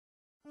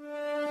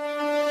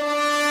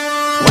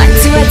What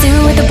do I do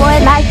with a boy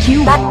like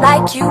you?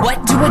 Like you?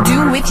 What do I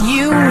do with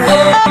you?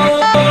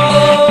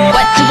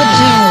 What do I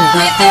do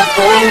with a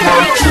boy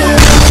like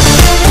you?